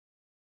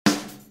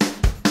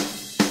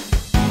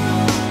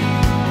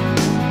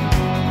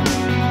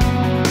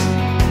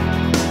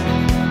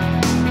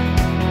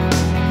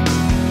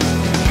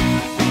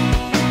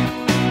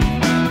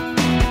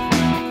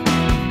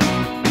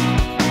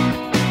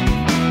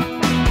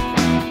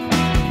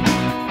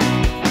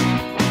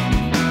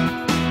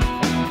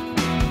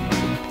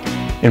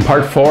In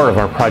part 4 of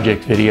our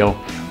project video,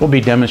 we'll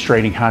be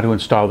demonstrating how to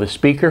install the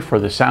speaker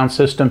for the sound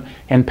system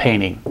and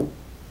painting.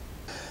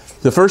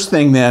 The first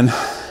thing then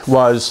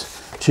was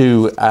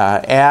to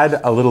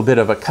add a little bit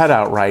of a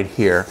cutout right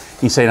here.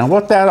 You say, now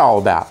what's that all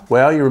about?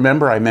 Well, you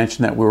remember I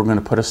mentioned that we were going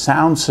to put a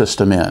sound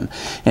system in.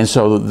 And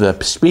so the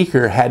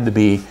speaker had to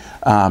be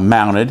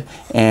mounted,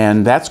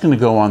 and that's going to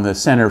go on the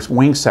center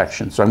wing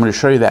section. So I'm going to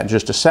show you that in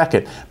just a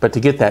second. But to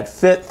get that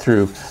fit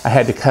through, I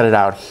had to cut it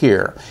out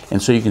here.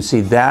 And so you can see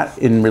that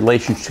in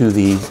relation to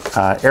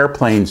the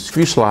airplane's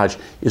fuselage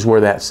is where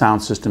that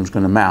sound system is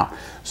going to mount.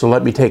 So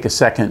let me take a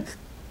second,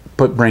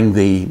 bring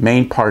the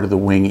main part of the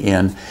wing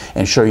in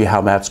and show you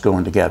how that's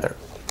going together.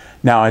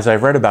 Now, as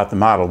I've read about the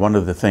model, one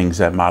of the things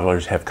that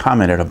modelers have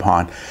commented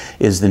upon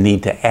is the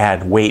need to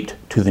add weight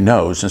to the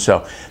nose. And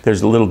so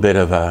there's a little bit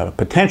of a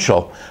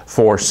potential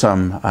for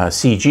some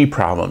CG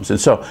problems. And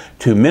so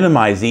to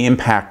minimize the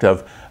impact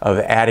of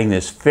adding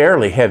this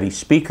fairly heavy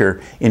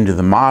speaker into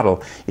the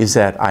model is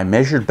that I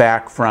measured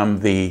back from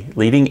the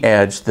leading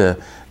edge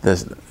the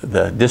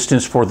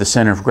distance for the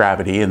center of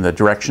gravity in the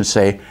direction,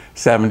 say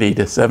 70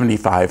 to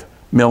 75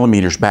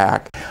 millimeters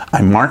back.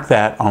 I marked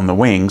that on the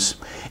wings,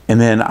 and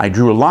then I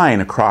drew a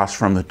line across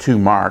from the two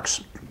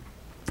marks.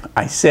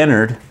 I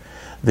centered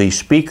the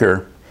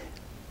speaker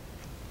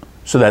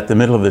so that the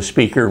middle of the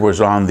speaker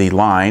was on the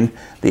line,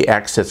 the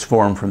X that's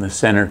formed from the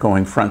center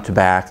going front to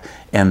back,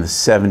 and the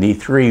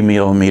 73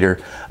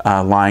 millimeter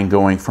line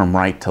going from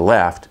right to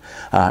left,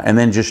 and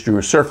then just drew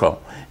a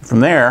circle. From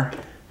there,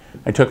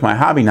 I took my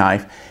hobby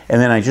knife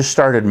and then I just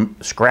started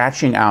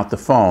scratching out the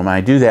foam. I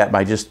do that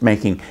by just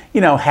making,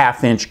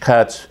 half-inch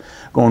cuts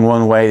going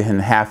one way and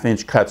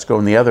half-inch cuts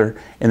going the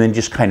other, and then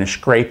just kind of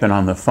scraping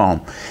on the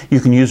foam. You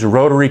can use a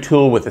rotary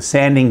tool with a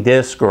sanding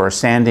disc or a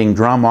sanding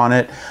drum on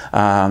it.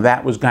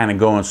 That was kind of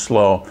going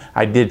slow.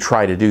 I did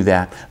try to do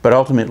that, but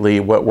ultimately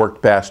what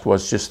worked best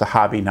was just the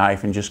hobby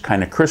knife and just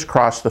kind of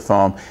crisscross the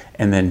foam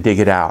and then dig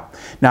it out.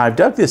 Now I've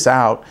dug this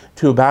out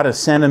to about a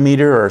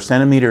centimeter or a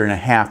centimeter and a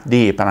half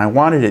deep, and I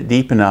wanted it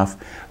deep enough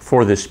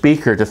for the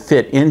speaker to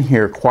fit in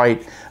here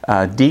quite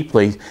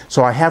deeply,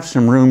 so I have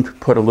some room to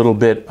put a little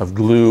bit of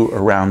glue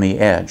around the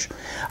edge.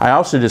 I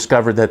also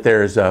discovered that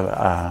there's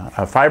a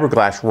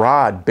fiberglass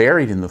rod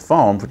buried in the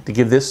foam to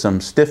give this some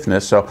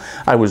stiffness, so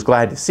I was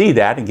glad to see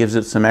that. It gives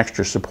it some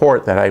extra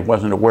support that I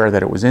wasn't aware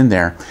that it was in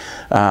there.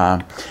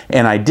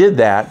 And I did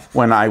that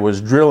when I was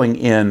drilling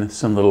in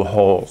some little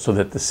holes so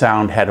that the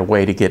sound had a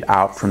way to get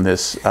out from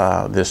this,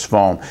 this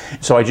foam.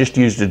 So I just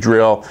used a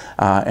drill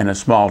and a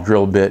small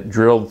drill bit,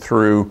 drilled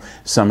through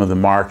some of the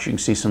marks. You can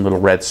see some little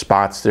red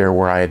spots there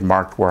where I had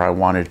marked where I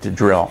wanted to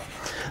drill.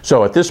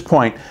 So at this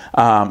point,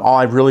 all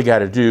I've really got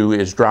to do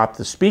is drop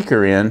the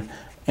speaker in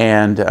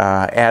and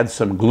add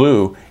some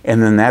glue,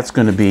 and then that's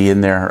going to be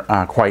in there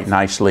quite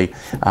nicely.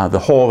 The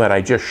hole that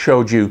I just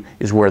showed you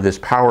is where this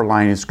power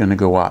line is going to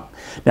go up.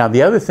 Now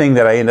the other thing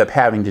that I end up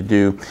having to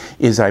do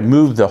is I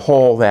moved the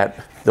hole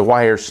that the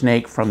wire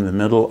snake from the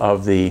middle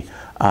of the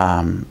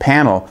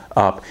panel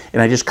up,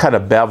 and I just cut a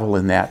bevel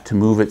in that to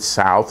move it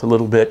south a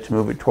little bit, to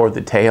move it toward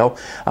the tail,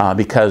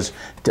 because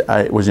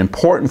it was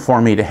important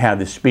for me to have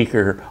the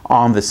speaker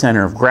on the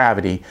center of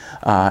gravity,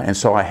 and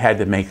so I had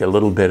to make a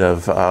little bit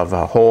of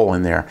a hole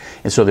in there.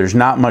 And so there's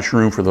not much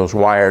room for those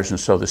wires, and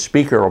so the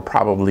speaker will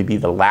probably be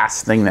the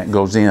last thing that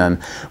goes in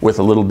with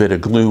a little bit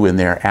of glue in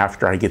there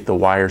after I get the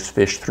wires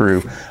fished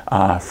through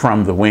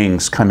from the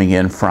wings coming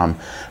in from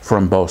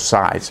both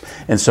sides.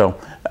 And so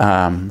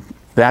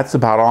that's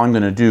about all I'm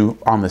going to do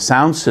on the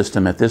sound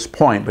system at this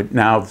point, but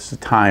now it's the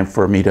time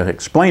for me to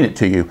explain it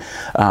to you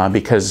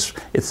because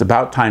it's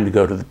about time to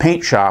go to the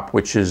paint shop,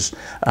 which is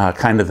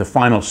kind of the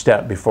final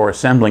step before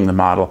assembling the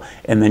model,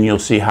 and then you'll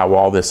see how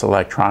all this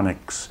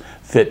electronics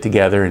fit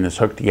together and is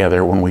hooked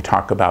together when we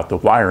talk about the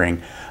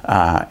wiring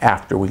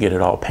after we get it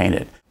all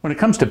painted. When it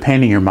comes to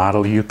painting your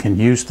model, you can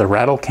use the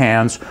rattle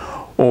cans,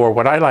 or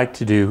what I like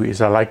to do is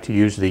I like to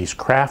use these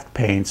craft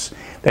paints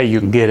that you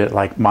can get at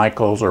like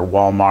Michael's or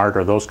Walmart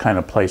or those kind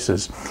of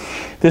places.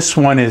 This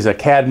one is a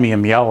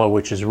cadmium yellow,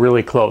 which is a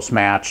really close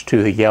match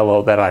to the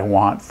yellow that I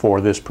want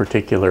for this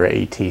particular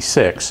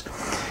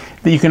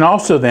AT6. You can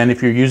also then,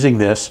 if you're using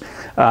this,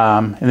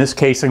 in this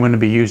case I'm going to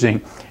be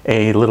using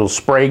a little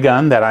spray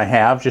gun that I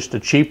have, just a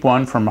cheap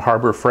one from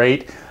Harbor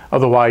Freight.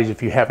 Otherwise,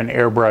 if you have an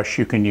airbrush,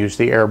 you can use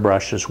the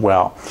airbrush as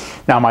well.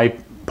 Now my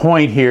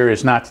point here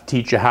is not to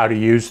teach you how to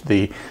use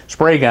the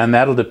spray gun.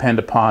 That'll depend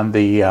upon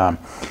the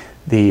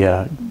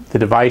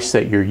device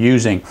that you're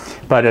using,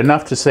 but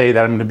enough to say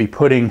that I'm going to be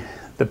putting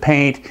the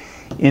paint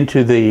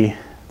into the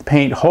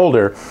paint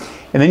holder,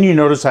 and then you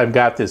notice I've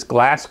got this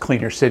glass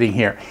cleaner sitting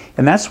here,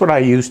 and that's what I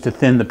use to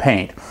thin the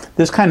paint.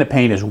 This kind of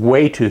paint is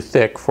way too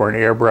thick for an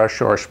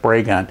airbrush or a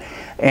spray gun,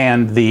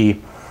 and the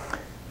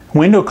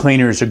window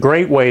cleaner is a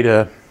great way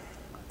to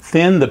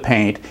thin the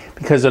paint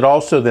because it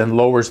also then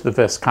lowers the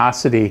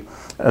viscosity,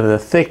 the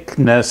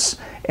thickness,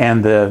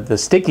 and the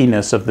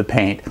stickiness of the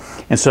paint,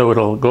 and so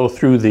it'll go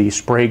through the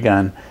spray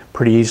gun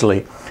pretty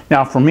easily.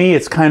 Now for me,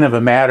 it's kind of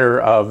a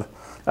matter of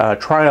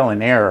trial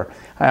and error.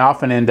 I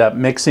often end up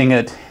mixing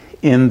it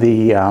in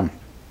the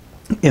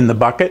in the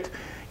bucket,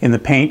 in the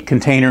paint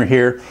container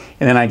here,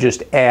 and then I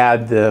just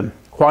add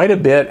quite a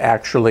bit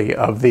actually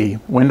of the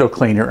window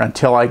cleaner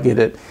until I get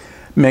it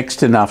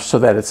mixed enough so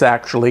that it's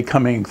actually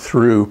coming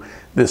through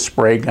this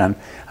spray gun.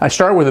 I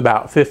start with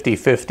about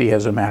 50-50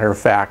 as a matter of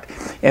fact,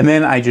 and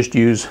then I just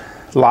use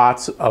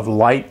lots of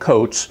light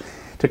coats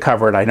to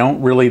cover it. I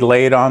don't really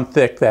lay it on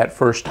thick that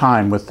first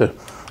time with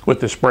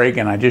the spray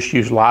gun. I just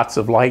use lots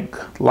of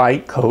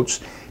light coats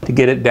to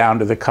get it down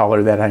to the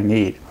color that I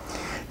need.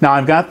 Now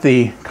I've got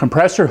the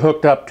compressor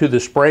hooked up to the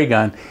spray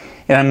gun,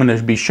 and I'm going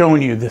to be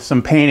showing you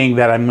some painting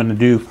that I'm going to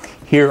do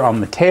here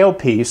on the tail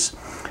piece.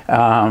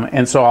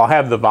 And so I'll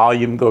have the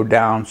volume go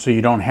down so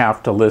you don't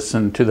have to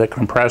listen to the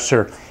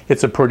compressor.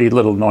 It's a pretty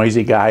little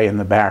noisy guy in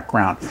the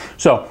background.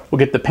 So we'll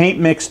get the paint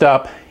mixed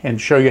up and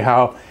show you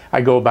how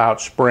I go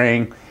about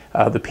spraying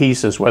the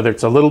pieces, whether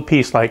it's a little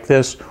piece like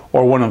this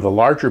or one of the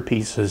larger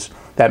pieces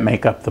that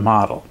make up the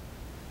model.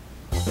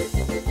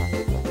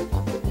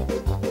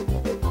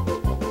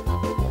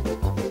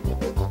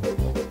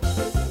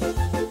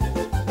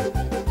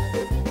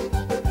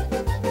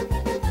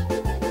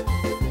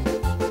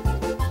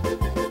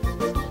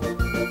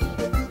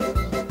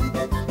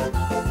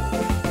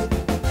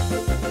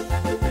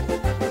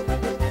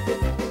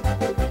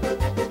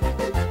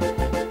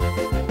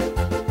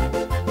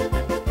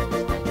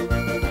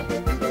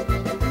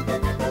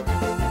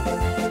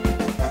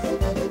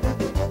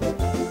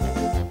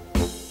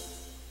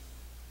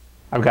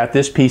 I've got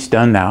this piece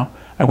done now.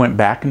 I went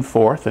back and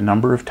forth a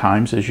number of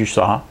times, as you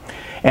saw,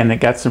 and it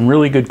got some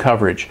really good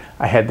coverage.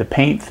 I had the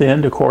paint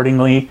thinned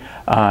accordingly.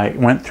 It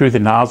went through the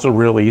nozzle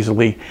real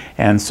easily,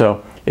 and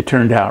so it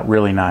turned out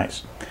really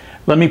nice.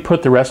 Let me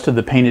put the rest of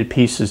the painted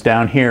pieces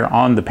down here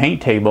on the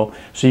paint table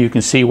so you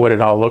can see what it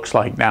all looks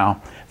like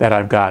now that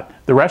I've got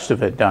the rest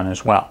of it done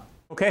as well.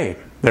 Okay,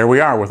 there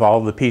we are with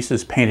all the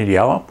pieces painted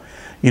yellow.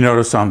 You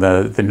notice on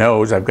the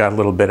nose I've got a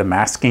little bit of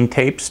masking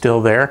tape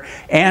still there,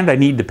 and I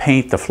need to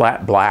paint the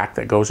flat black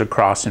that goes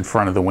across in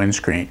front of the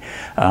windscreen.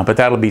 But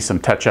that'll be some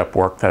touch-up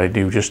work that I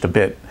do just a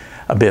bit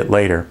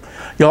later.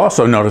 You'll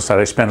also notice that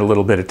I spent a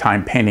little bit of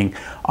time painting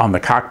on the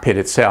cockpit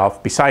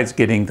itself. Besides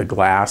getting the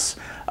glass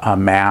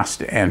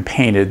masked and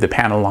painted, the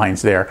panel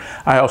lines there,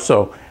 I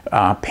also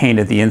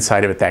painted the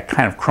inside of it that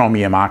kind of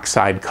chromium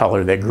oxide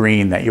color, that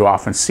green that you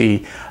often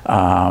see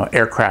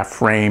aircraft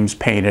frames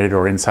painted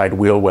or inside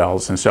wheel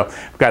wells. And so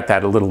I've got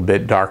that a little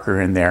bit darker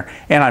in there.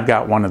 And I've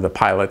got one of the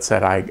pilots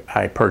that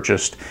I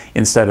purchased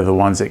instead of the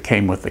ones that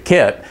came with the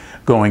kit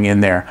going in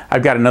there.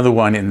 I've got another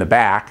one in the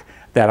back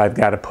that I've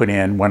got to put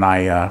in when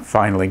I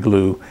finally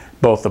glue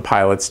both the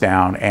pilots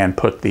down and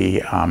put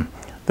the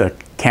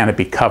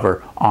canopy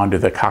cover onto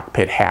the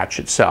cockpit hatch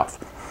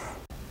itself.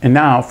 And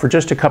now for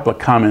just a couple of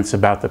comments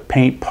about the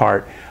paint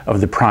part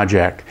of the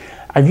project.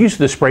 I've used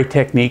the spray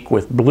technique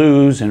with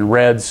blues and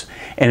reds,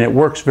 and it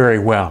works very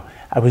well.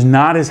 I was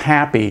not as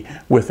happy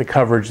with the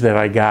coverage that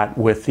I got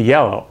with the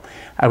yellow.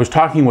 I was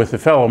talking with a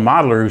fellow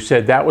modeler who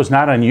said that was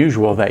not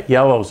unusual, that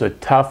yellow is a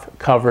tough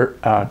color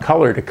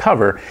to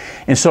cover.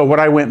 And so what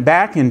I went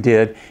back and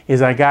did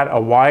is I got a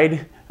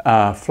wide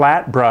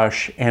flat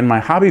brush and my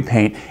hobby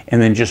paint,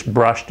 and then just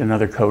brushed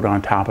another coat on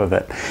top of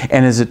it.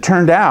 And as it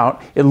turned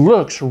out, it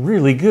looks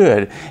really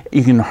good.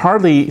 You can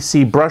hardly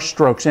see brush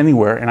strokes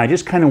anywhere, and I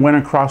just kind of went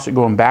across it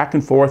going back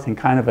and forth in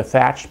kind of a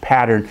thatched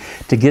pattern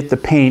to get the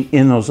paint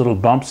in those little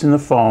bumps in the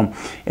foam,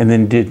 and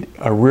then did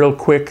a real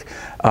quick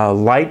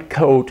light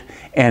coat,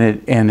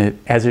 and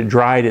as it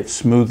dried, it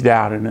smoothed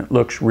out and it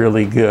looks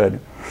really good.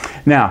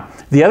 Now,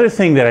 the other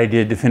thing that I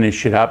did to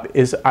finish it up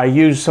is I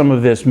used some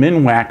of this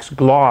Minwax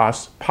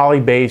gloss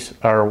polybase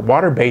or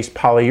water-based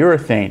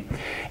polyurethane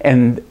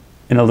and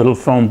in a little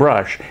foam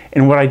brush.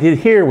 And what I did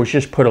here was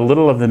just put a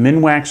little of the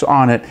Minwax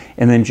on it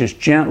and then just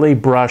gently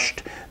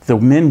brushed the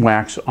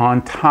Minwax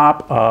on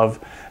top of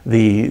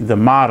the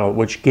model,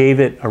 which gave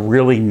it a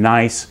really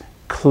nice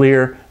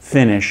clear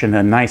finish and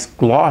a nice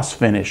gloss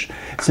finish,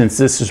 since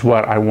this is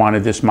what I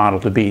wanted this model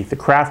to be. The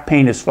craft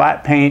paint is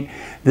flat paint,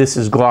 this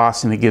is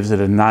gloss, and it gives it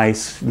a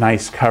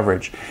nice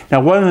coverage.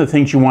 Now, one of the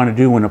things you want to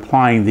do when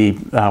applying the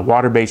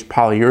water-based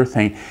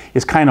polyurethane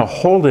is kind of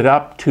hold it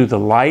up to the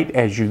light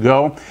as you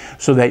go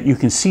so that you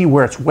can see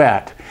where it's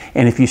wet.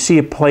 And if you see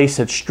a place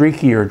that's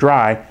streaky or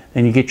dry,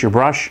 then you get your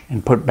brush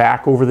and put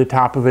back over the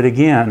top of it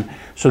again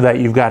so that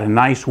you've got a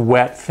nice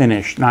wet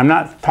finish. Now, I'm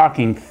not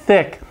talking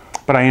thick,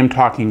 but I am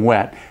talking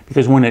wet,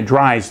 because when it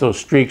dries, those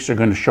streaks are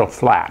going to show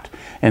flat.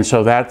 And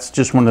so that's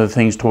just one of the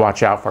things to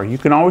watch out for. You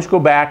can always go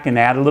back and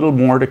add a little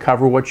more to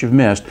cover what you've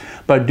missed,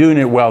 but doing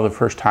it well the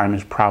first time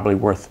is probably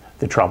worth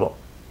the trouble.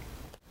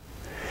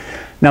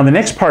 Now, the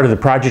next part of the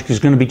project is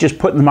going to be just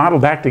putting the model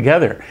back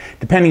together.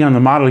 Depending on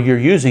the model you're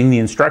using, the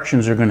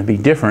instructions are going to be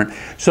different.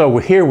 So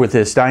we're here with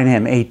this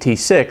Dynam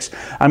AT6.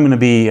 I'm going to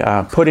be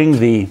putting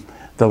the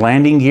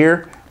landing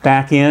gear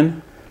back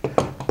in,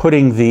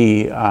 putting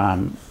the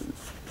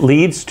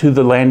leads to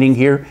the landing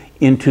gear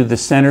into the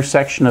center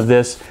section of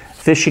this,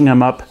 fishing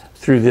them up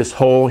through this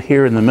hole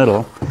here in the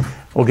middle.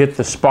 We'll get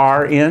the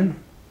spar in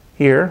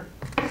here,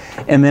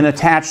 and then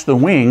attach the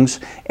wings.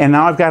 And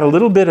now I've got a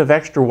little bit of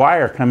extra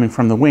wire coming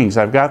from the wings.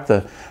 I've got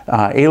the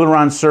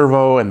aileron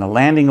servo and the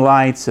landing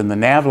lights and the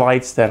nav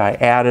lights that I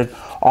added,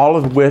 all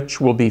of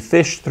which will be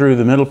fished through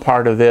the middle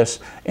part of this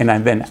and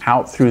then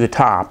out through the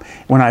top.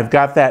 When I've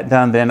got that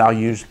done, then I'll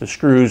use the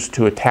screws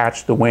to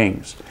attach the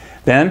wings.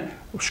 Then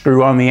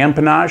screw on the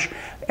empennage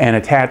and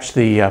attach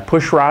the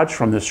push rods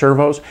from the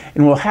servos,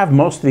 and we'll have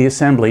most of the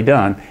assembly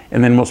done,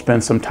 and then we'll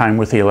spend some time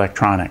with the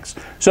electronics.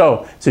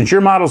 So since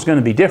your model is going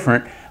to be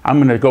different, I'm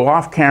going to go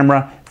off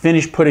camera,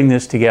 finish putting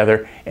this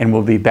together, and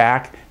we'll be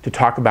back to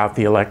talk about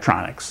the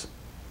electronics.